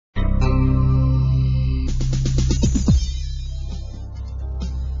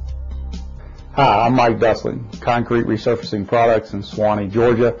Hi, I'm Mike Dusling, Concrete Resurfacing Products in Suwanee,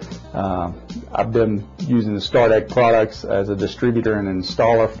 Georgia. I've been using the StarDeck products as a distributor and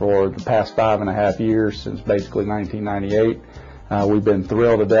installer for the past 5.5 years, since basically 1998. We've been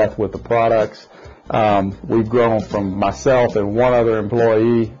thrilled to death with the products. We've grown from myself and one other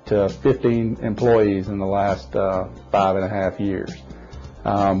employee to 15 employees in the last 5.5 years.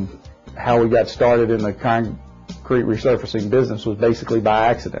 How we got started in the concrete resurfacing business was basically by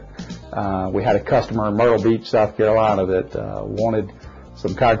accident. We had a customer in Myrtle Beach, South Carolina that wanted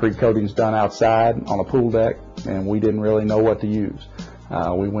some concrete coatings done outside on a pool deck, and we didn't really know what to use.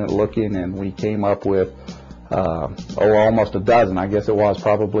 We went looking and we came up with almost a dozen, I guess it was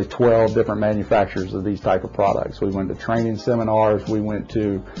probably 12 different manufacturers of these type of products. We went to training seminars, we went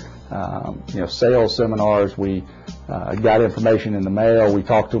to sales seminars, we got information in the mail, we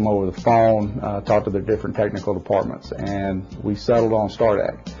talked to them over the phone, talked to their different technical departments, and we settled on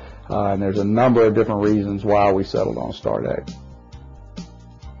StarDeck. And there's a number of different reasons why we settled on StarDeck.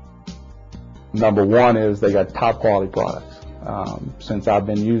 Number one is they got top quality products. Since I've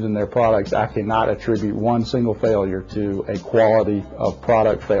been using their products, I cannot attribute one single failure to a quality of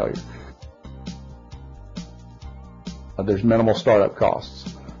product failure. There's minimal startup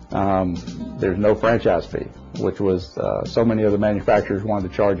costs. There's no franchise fee, which was so many of the manufacturers wanted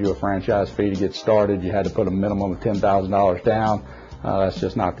to charge you a franchise fee to get started. You had to put a minimum of $10,000 down. That's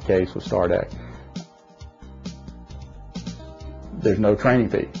just not the case with StarDeck. There's no training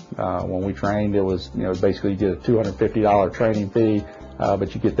fee. When we trained, it was basically you get a $250 training fee,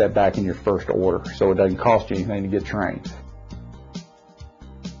 but you get that back in your first order, so it doesn't cost you anything to get trained.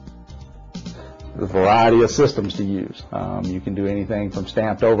 The variety of systems to use. You can do anything from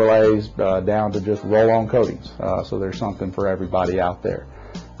stamped overlays down to just roll-on coatings. So there's something for everybody out there.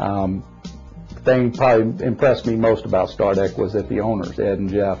 The thing probably impressed me most about StarDeck was that the owners, Ed and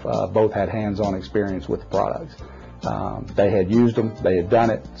Jeff, both had hands-on experience with the products. They had used them, they had done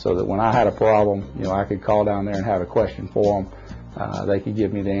it, so that when I had a problem, I could call down there and have a question for them. They could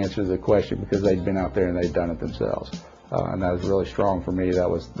give me the answer to the question because they'd been out there and they'd done it themselves. And that was really strong for me. That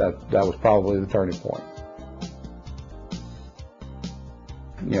was probably the turning point.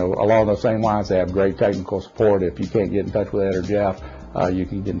 Along those same lines, they have great technical support. If you can't get in touch with Ed or Jeff, you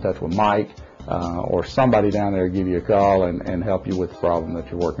can get in touch with Mike or somebody down there to give you a call and help you with the problem that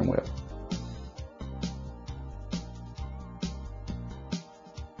you're working with.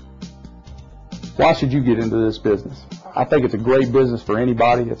 Why should you get into this business? I think it's a great business for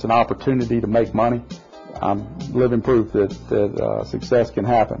anybody. It's an opportunity to make money. I'm living proof that success can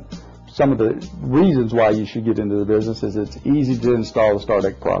happen. Some of the reasons why you should get into the business is it's easy to install the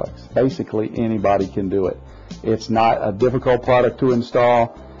StarDeck products. Basically, anybody can do it. It's not a difficult product to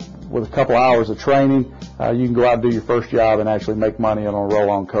install. With a couple hours of training, you can go out and do your first job and actually make money on a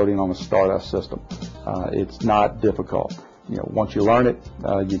roll-on coating on a Stardust system. It's not difficult. Once you learn it,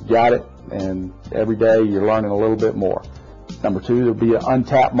 you got it, and every day you're learning a little bit more. Number two, there'll be an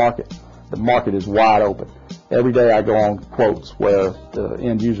untapped market. The market is wide open. Every day I go on quotes where the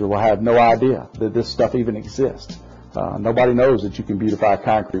end user will have no idea that this stuff even exists. Nobody knows that you can beautify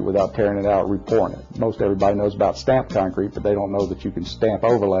concrete without tearing it out and repouring it. Most everybody knows about stamped concrete, but they don't know that you can stamp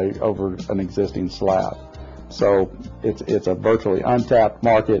overlay over an existing slab. So it's a virtually untapped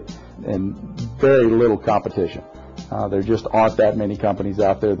market and very little competition. There just aren't that many companies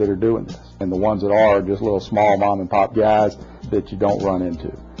out there that are doing this. And the ones that are just little small mom and pop guys that you don't run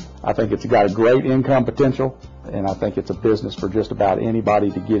into. I think it's got a great income potential, and I think it's a business for just about anybody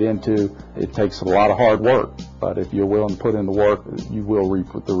to get into. It takes a lot of hard work, but if you're willing to put in the work, you will reap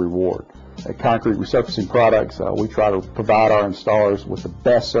the reward. At Concrete Resurfacing Products, we try to provide our installers with the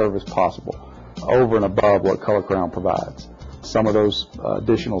best service possible, over and above what Color Crown provides. Some of those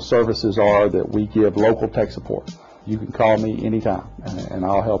additional services are that we give local tech support. You can call me anytime, and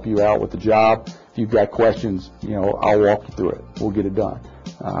I'll help you out with the job. If you've got questions, I'll walk you through it. We'll get it done.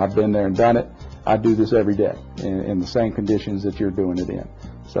 I've been there and done it. I do this every day in the same conditions that you're doing it in,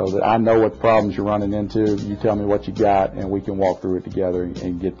 so that I know what problems you're running into. You tell me what you got, and we can walk through it together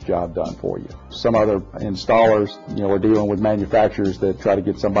and get the job done for you. Some other installers, are dealing with manufacturers that try to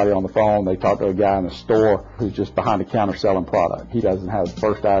get somebody on the phone. They talk to a guy in the store who's just behind the counter selling product. He doesn't have the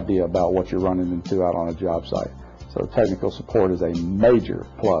first idea about what you're running into out on a job site. So technical support is a major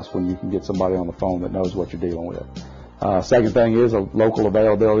plus when you can get somebody on the phone that knows what you're dealing with. Second thing is a local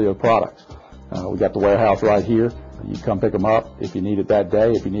availability of products. We got the warehouse right here. You come pick them up. If you need it that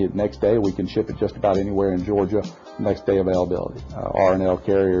day, if you need it next day, we can ship it just about anywhere in Georgia. Next day availability. R&L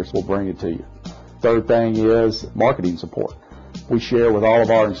carriers will bring it to you. Third thing is marketing support. We share with all of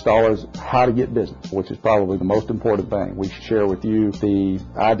our installers how to get business, which is probably the most important thing. We share with you the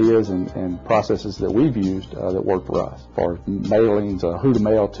ideas and processes that we've used that work for us, as far as mailings, who to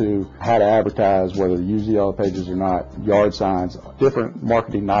mail to, how to advertise, whether to use the yellow pages or not, yard signs, different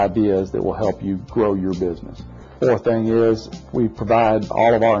marketing ideas that will help you grow your business. Fourth thing is we provide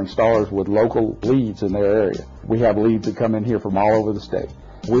all of our installers with local leads in their area. We have leads that come in here from all over the state.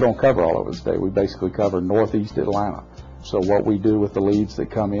 We don't cover all over the state. We basically cover northeast Atlanta. So what we do with the leads that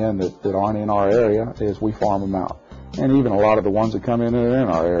come in that aren't in our area is we farm them out. And even a lot of the ones that come in that are in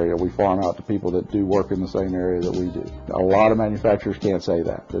our area, we farm out to people that do work in the same area that we do. A lot of manufacturers can't say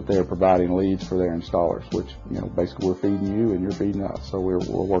that they're providing leads for their installers, which, basically we're feeding you and you're feeding us, so we're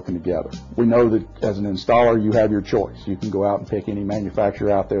working together. We know that as an installer, you have your choice. You can go out and pick any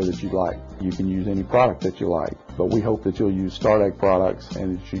manufacturer out there that you like. You can use any product that you like, but we hope that you'll use StartAg products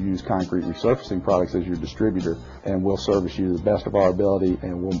and that you use concrete resurfacing products as your distributor, and we'll service you to the best of our ability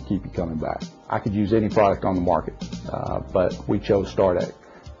and we'll keep you coming back. I could use any product on the market, but we chose StartAg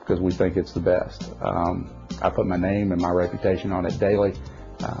because we think it's the best. I put my name and my reputation on it daily,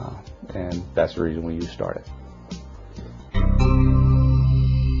 and that's the reason we use StartAg.